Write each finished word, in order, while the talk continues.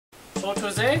So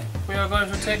today we are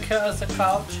going to take care of the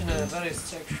couch in a very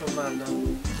sexual manner.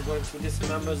 We're going to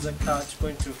dismember the couch,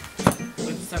 going to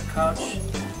whip the couch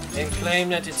and claim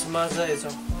that its mother is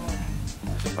a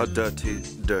dirty,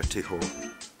 dirty whore.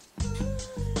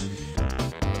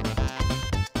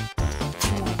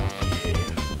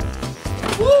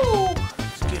 Woo!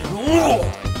 It's getting raw.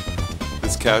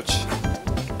 This couch,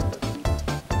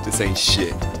 this ain't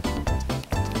shit.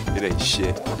 It ain't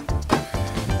shit.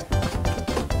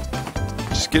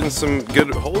 Just getting some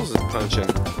good holes to punch in. I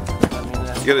mean,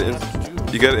 that's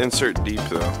You gotta insert deep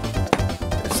though.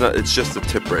 It's just the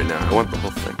tip right now. I want the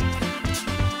whole thing.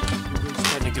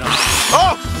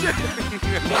 Oh shit!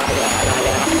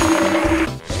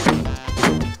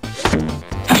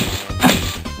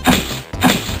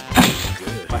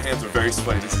 My hands are very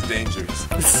sweaty. This is dangerous.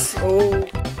 Oh.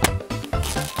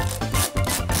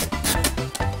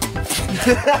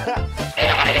 Look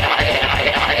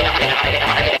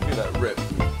at that rip.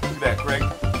 Look at that, Craig.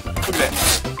 Look at that.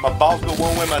 My balls go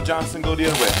one way, my Johnson go the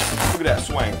other way. Look at that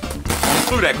swing.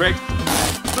 Look at that, Craig.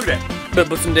 Look at that. Better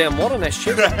put some damn water on that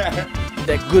shit.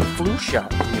 That good flu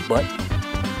shot in your butt.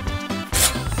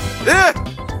 Yeah.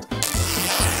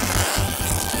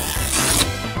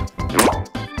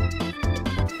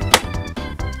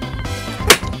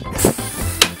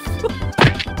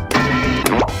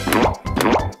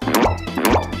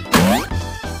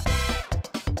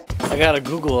 I gotta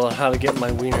Google how to get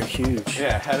my wiener huge.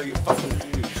 Yeah, how to get fucking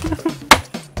huge.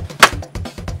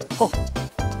 Oh.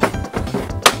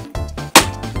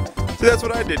 See, that's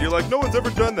what I did. You're like, no one's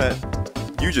ever done that.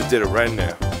 You just did it right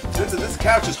now. This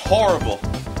couch is horrible.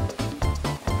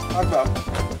 Talk about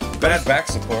bad back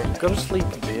support. Go to sleep,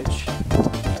 bitch.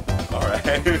 All right.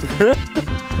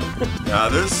 Nah,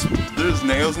 there's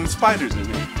nails and spiders in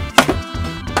here.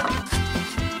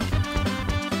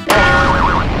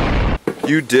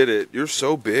 You did it. You're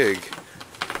so big.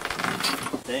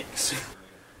 Thanks.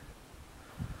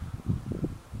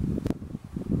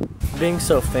 Being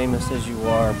so famous as you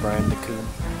are,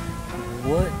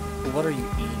 Brandeluna, what are you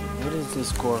eating? What is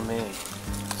this gourmet?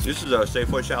 This is a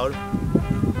Safeway salad.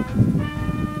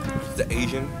 It's the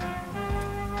Asian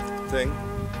thing.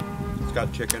 It's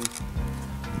got chicken.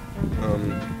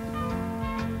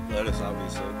 Lettuce,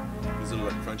 obviously. These little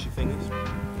like crunchy thingies.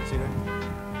 You see that?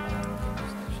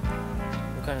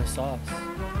 What kind of sauce?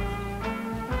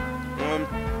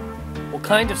 What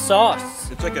kind of sauce?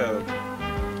 It's like a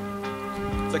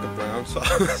brown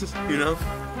sauce, you know?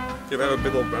 You ever have a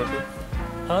big old brown sauce?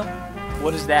 Huh?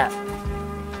 What is that?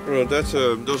 Well, those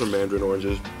are mandarin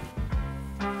oranges.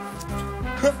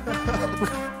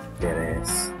 Dead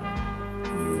ass.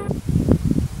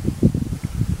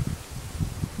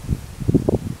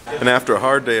 And after a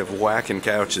hard day of whacking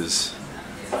couches,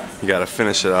 you gotta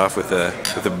finish it off with a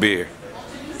beer.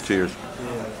 Cheers.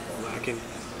 Yeah, whacking.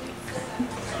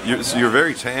 You're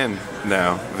very tan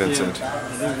now, Vincent. Yeah, I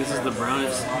think this is the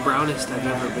brownest I've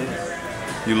ever been.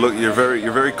 You're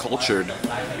very cultured.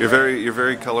 You're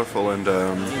very colorful and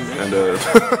I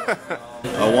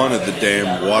wanted the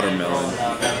damn watermelon,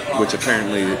 which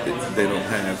apparently they don't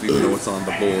have, even though it's on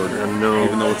the board. No.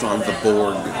 Even though it's on the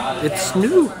board. It's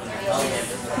new.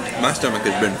 My stomach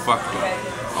has been fucked up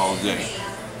all day.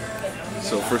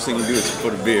 So first thing you do is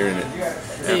put a beer in it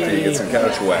after you get some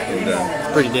couch whacking done.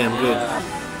 It's pretty damn good.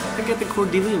 I got the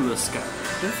Cordelia Muscat.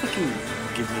 Don't fucking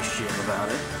give me shit about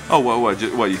it. Oh, what?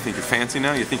 You think you're fancy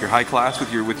now? You think you're high class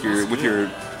with your new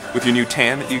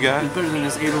tan that you got? It's better than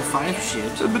this 805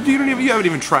 shit. But you haven't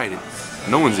even tried it.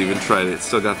 No one's even tried it. It's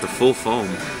still got the full foam.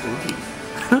 Bitch.